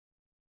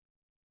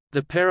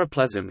The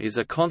periplasm is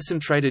a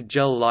concentrated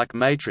gel-like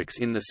matrix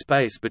in the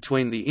space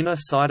between the inner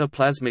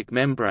cytoplasmic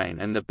membrane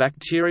and the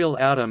bacterial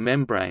outer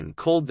membrane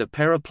called the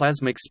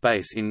periplasmic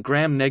space in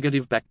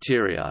gram-negative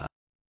bacteria.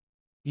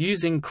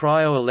 Using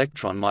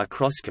cryo-electron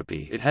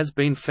microscopy, it has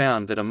been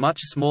found that a much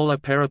smaller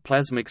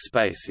periplasmic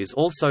space is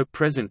also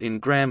present in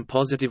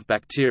gram-positive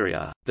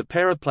bacteria. The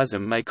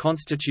periplasm may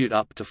constitute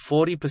up to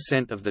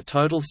 40% of the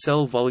total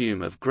cell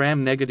volume of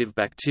gram-negative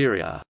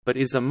bacteria, but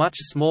is a much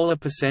smaller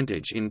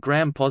percentage in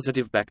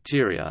gram-positive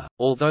bacteria,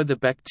 although the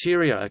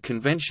bacteria are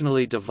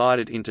conventionally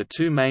divided into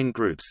two main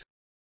groups: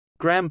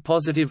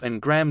 gram-positive and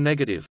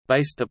gram-negative,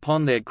 based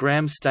upon their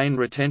gram stain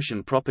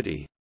retention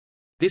property.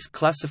 This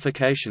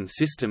classification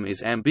system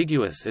is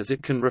ambiguous as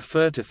it can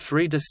refer to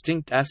three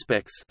distinct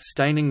aspects: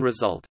 staining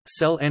result,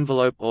 cell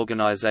envelope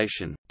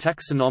organization,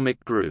 taxonomic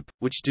group,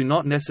 which do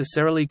not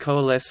necessarily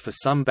coalesce for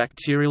some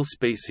bacterial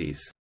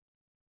species.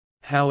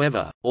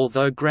 However,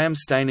 although gram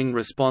staining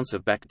response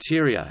of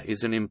bacteria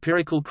is an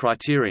empirical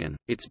criterion,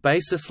 its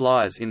basis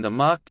lies in the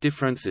marked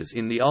differences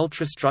in the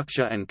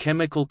ultrastructure and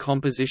chemical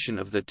composition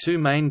of the two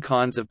main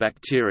kinds of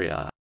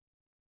bacteria.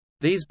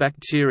 These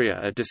bacteria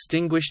are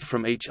distinguished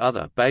from each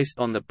other based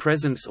on the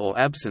presence or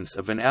absence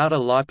of an outer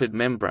lipid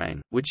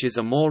membrane, which is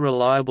a more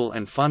reliable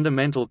and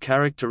fundamental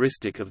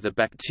characteristic of the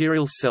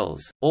bacterial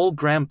cells. All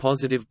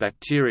gram-positive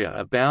bacteria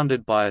are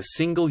bounded by a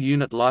single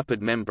unit lipid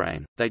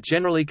membrane. They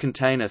generally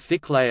contain a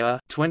thick layer,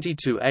 20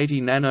 to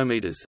 80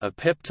 nanometers, of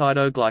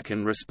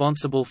peptidoglycan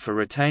responsible for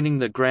retaining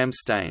the gram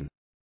stain.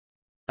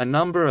 A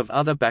number of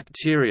other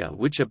bacteria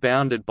which are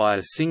bounded by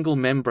a single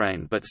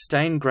membrane but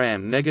stain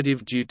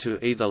gram-negative due to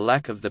either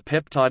lack of the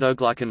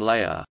peptidoglycan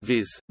layer,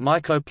 viz.,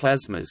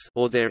 mycoplasmas,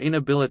 or their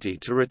inability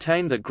to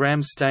retain the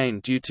gram stain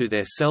due to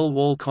their cell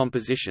wall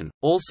composition,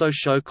 also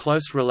show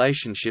close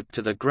relationship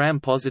to the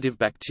gram-positive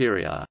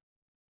bacteria.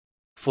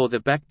 For the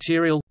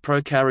bacterial,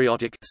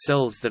 prokaryotic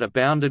cells that are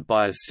bounded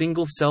by a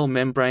single cell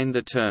membrane,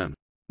 the term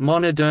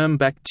monoderm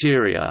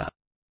bacteria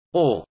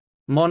or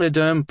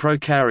monoderm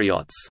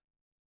prokaryotes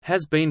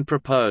has been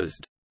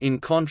proposed. In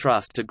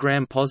contrast to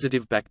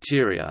gram-positive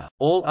bacteria,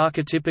 all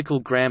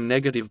archetypical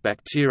gram-negative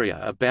bacteria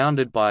are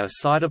bounded by a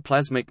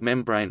cytoplasmic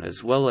membrane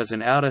as well as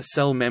an outer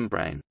cell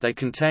membrane. They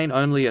contain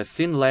only a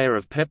thin layer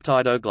of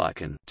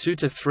peptidoglycan, 2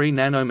 to 3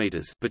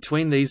 nanometers,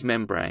 between these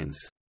membranes.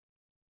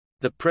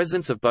 The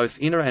presence of both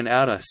inner and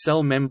outer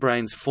cell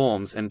membranes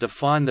forms and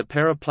define the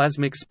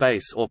periplasmic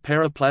space or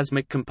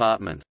periplasmic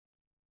compartment.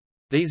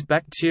 These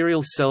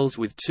bacterial cells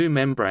with two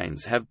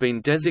membranes have been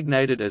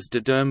designated as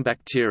diderm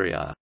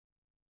bacteria.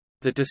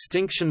 The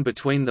distinction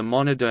between the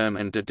monoderm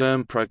and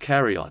diderm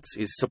prokaryotes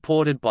is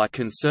supported by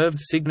conserved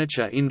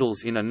signature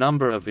indels in a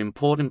number of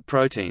important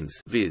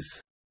proteins, viz.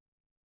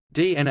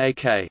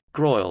 DNAK,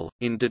 GROIL.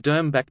 In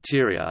diderm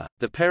bacteria,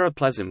 the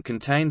periplasm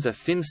contains a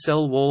thin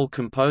cell wall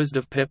composed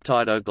of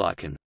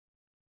peptidoglycan.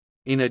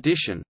 In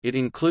addition, it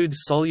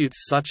includes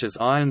solutes such as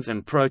ions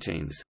and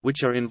proteins,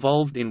 which are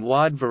involved in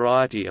wide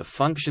variety of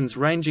functions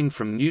ranging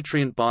from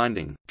nutrient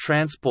binding,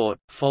 transport,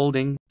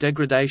 folding,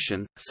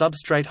 degradation,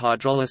 substrate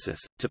hydrolysis,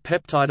 to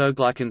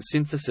peptidoglycan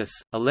synthesis,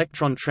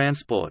 electron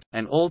transport,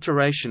 and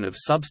alteration of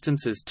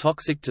substances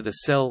toxic to the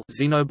cell,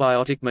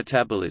 xenobiotic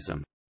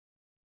metabolism.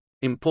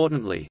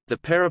 Importantly, the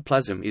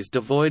periplasm is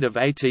devoid of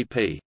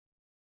ATP,